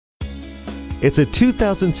It's a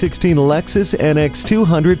 2016 Lexus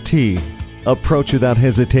NX200T. Approach without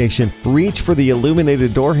hesitation, reach for the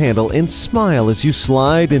illuminated door handle, and smile as you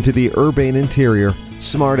slide into the urbane interior.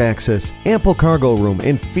 Smart access, ample cargo room,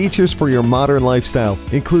 and features for your modern lifestyle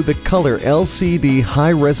include the color LCD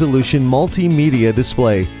high-resolution multimedia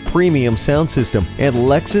display, premium sound system, and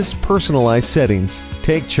Lexus personalized settings.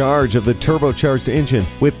 Take charge of the turbocharged engine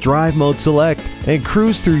with Drive Mode Select and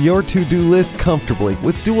cruise through your to-do list comfortably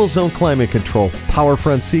with dual-zone climate control, power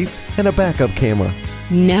front seats, and a backup camera.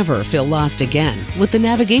 Never feel lost again with the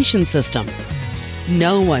navigation system.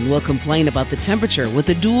 No one will complain about the temperature with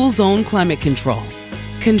the dual-zone climate control.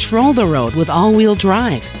 Control the road with all-wheel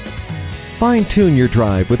drive. Fine-tune your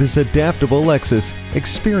drive with this adaptable Lexus.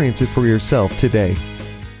 Experience it for yourself today.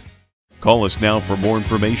 Call us now for more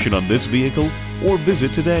information on this vehicle or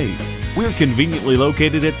visit today. We're conveniently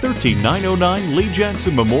located at 13909 Lee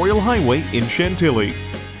Jackson Memorial Highway in Chantilly.